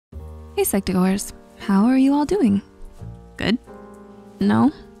Hey Psych2Goers, how are you all doing? Good? No?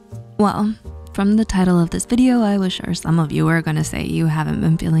 Well, from the title of this video, I was sure some of you were gonna say you haven't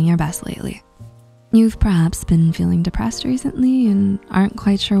been feeling your best lately. You've perhaps been feeling depressed recently and aren't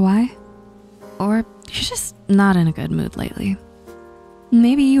quite sure why. Or you're just not in a good mood lately.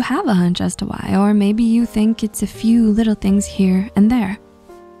 Maybe you have a hunch as to why, or maybe you think it's a few little things here and there.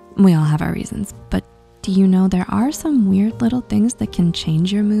 We all have our reasons, but do you know there are some weird little things that can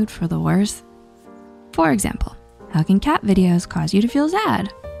change your mood for the worse? For example, how can cat videos cause you to feel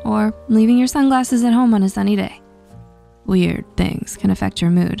sad? Or leaving your sunglasses at home on a sunny day? Weird things can affect your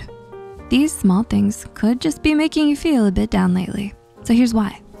mood. These small things could just be making you feel a bit down lately. So here's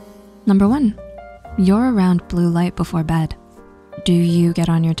why. Number 1, you're around blue light before bed. Do you get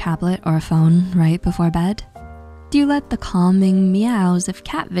on your tablet or phone right before bed? Do you let the calming meows of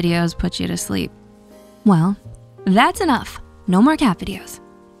cat videos put you to sleep? Well, that's enough. No more cat videos.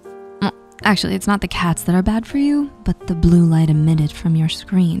 Well, actually, it's not the cats that are bad for you, but the blue light emitted from your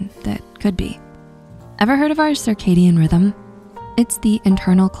screen that could be. Ever heard of our circadian rhythm? It's the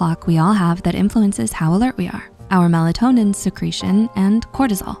internal clock we all have that influences how alert we are, our melatonin secretion and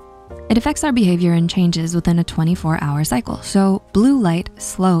cortisol. It affects our behavior and changes within a 24-hour cycle, so blue light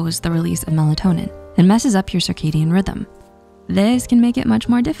slows the release of melatonin and messes up your circadian rhythm. This can make it much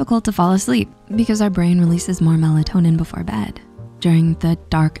more difficult to fall asleep because our brain releases more melatonin before bed during the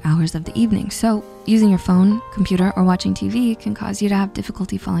dark hours of the evening. So using your phone, computer, or watching TV can cause you to have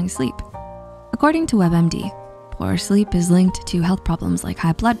difficulty falling asleep. According to WebMD, poor sleep is linked to health problems like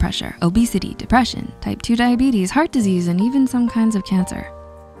high blood pressure, obesity, depression, type 2 diabetes, heart disease, and even some kinds of cancer.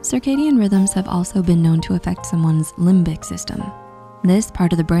 Circadian rhythms have also been known to affect someone's limbic system. This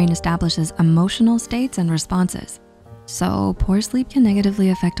part of the brain establishes emotional states and responses. So poor sleep can negatively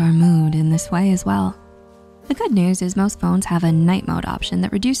affect our mood in this way as well. The good news is most phones have a night mode option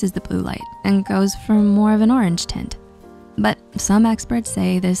that reduces the blue light and goes for more of an orange tint. But some experts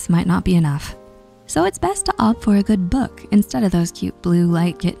say this might not be enough. So it's best to opt for a good book instead of those cute blue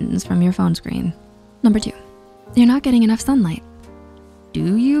light kittens from your phone screen. Number 2, you're not getting enough sunlight.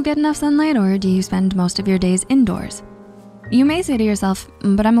 Do you get enough sunlight, or do you spend most of your days indoors? You may say to yourself,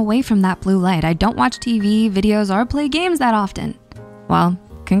 but I'm away from that blue light. I don't watch TV, videos, or play games that often. Well,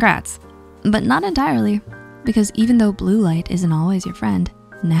 congrats, but not entirely, because even though blue light isn't always your friend,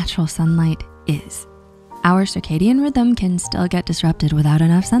 natural sunlight is. Our circadian rhythm can still get disrupted without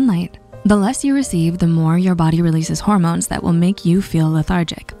enough sunlight. The less you receive, the more your body releases hormones that will make you feel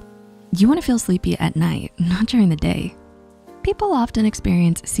lethargic. You wanna feel sleepy at night, not during the day. People often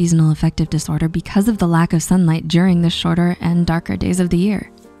experience seasonal affective disorder because of the lack of sunlight during the shorter and darker days of the year.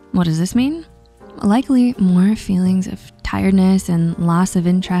 What does this mean? Likely more feelings of tiredness and loss of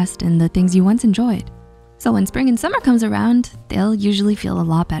interest in the things you once enjoyed. So when spring and summer comes around, they'll usually feel a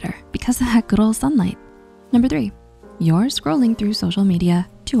lot better because of that good old sunlight. Number 3, you're scrolling through social media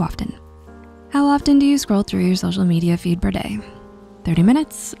too often. How often do you scroll through your social media feed per day? 30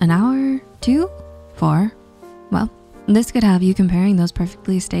 minutes, an hour, 2, 4? Well, this could have you comparing those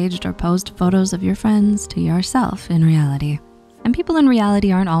perfectly staged or posed photos of your friends to yourself in reality. And people in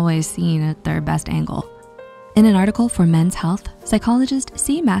reality aren't always seen at their best angle. In an article for Men's Health, psychologist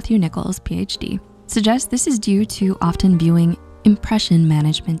C. Matthew Nichols, PhD, suggests this is due to often viewing impression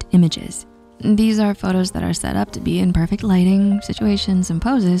management images. These are photos that are set up to be in perfect lighting, situations, and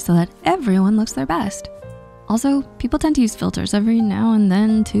poses so that everyone looks their best. Also, people tend to use filters every now and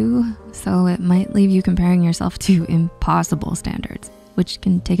then too, so it might leave you comparing yourself to impossible standards, which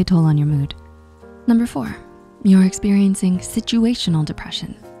can take a toll on your mood. Number 4, you're experiencing situational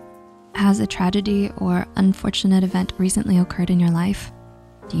depression. Has a tragedy or unfortunate event recently occurred in your life?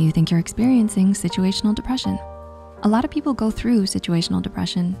 Do you think you're experiencing situational depression? A lot of people go through situational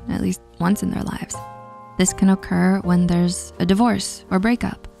depression at least once in their lives. This can occur when there's a divorce or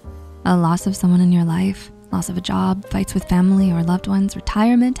breakup, a loss of someone in your life, loss of a job, fights with family or loved ones,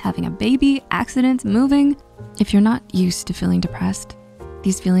 retirement, having a baby, accidents, moving. If you're not used to feeling depressed,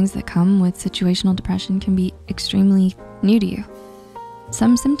 these feelings that come with situational depression can be extremely new to you.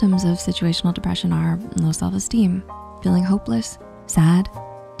 Some symptoms of situational depression are low self-esteem, feeling hopeless, sad,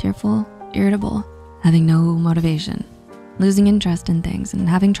 tearful, irritable, having no motivation, losing interest in things, and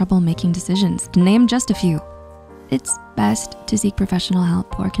having trouble making decisions, to name just a few. It's best to seek professional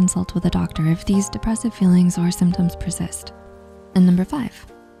help or consult with a doctor if these depressive feelings or symptoms persist. And number 5,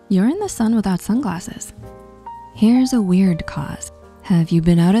 you're in the sun without sunglasses. Here's a weird cause. Have you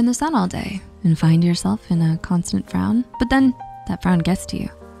been out in the sun all day and find yourself in a constant frown, but then that frown gets to you?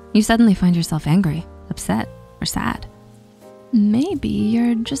 You suddenly find yourself angry, upset, or sad. Maybe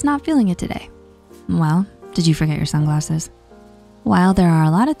you're just not feeling it today. Well, did you forget your sunglasses? While there are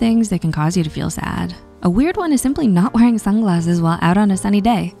a lot of things that can cause you to feel sad, a weird one is simply not wearing sunglasses while out on a sunny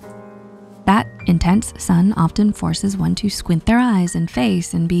day. That intense sun often forces one to squint their eyes and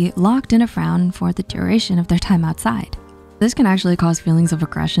face and be locked in a frown for the duration of their time outside. This can actually cause feelings of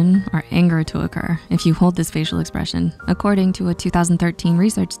aggression or anger to occur if you hold this facial expression, according to a 2013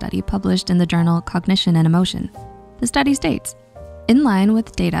 research study published in the journal Cognition and Emotion. The study states, in line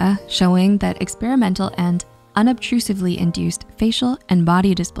with data showing that experimental and unobtrusively induced facial and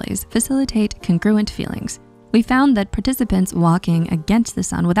body displays facilitate congruent feelings, we found that participants walking against the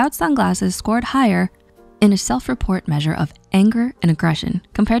sun without sunglasses scored higher in a self-report measure of anger and aggression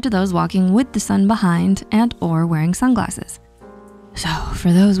compared to those walking with the sun behind and or wearing sunglasses. So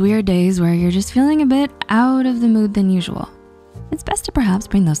for those weird days where you're just feeling a bit out of the mood than usual, it's best to perhaps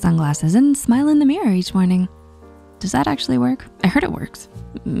bring those sunglasses and smile in the mirror each morning. Does that actually work? I heard it works.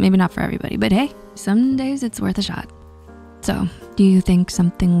 Maybe not for everybody, but hey, some days it's worth a shot. So, do you think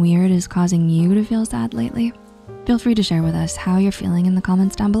something weird is causing you to feel sad lately? Feel free to share with us how you're feeling in the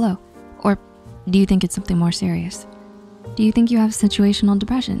comments down below. Or do you think it's something more serious? Do you think you have situational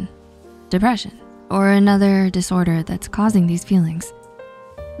depression, or another disorder that's causing these feelings?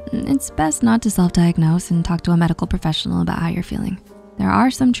 It's best not to self-diagnose and talk to a medical professional about how you're feeling. There are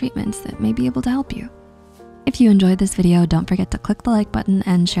some treatments that may be able to help you. If you enjoyed this video, don't forget to click the like button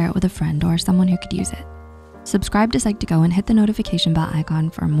and share it with a friend or someone who could use it. Subscribe to Psych2Go and hit the notification bell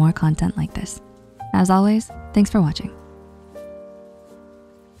icon for more content like this. As always, thanks for watching.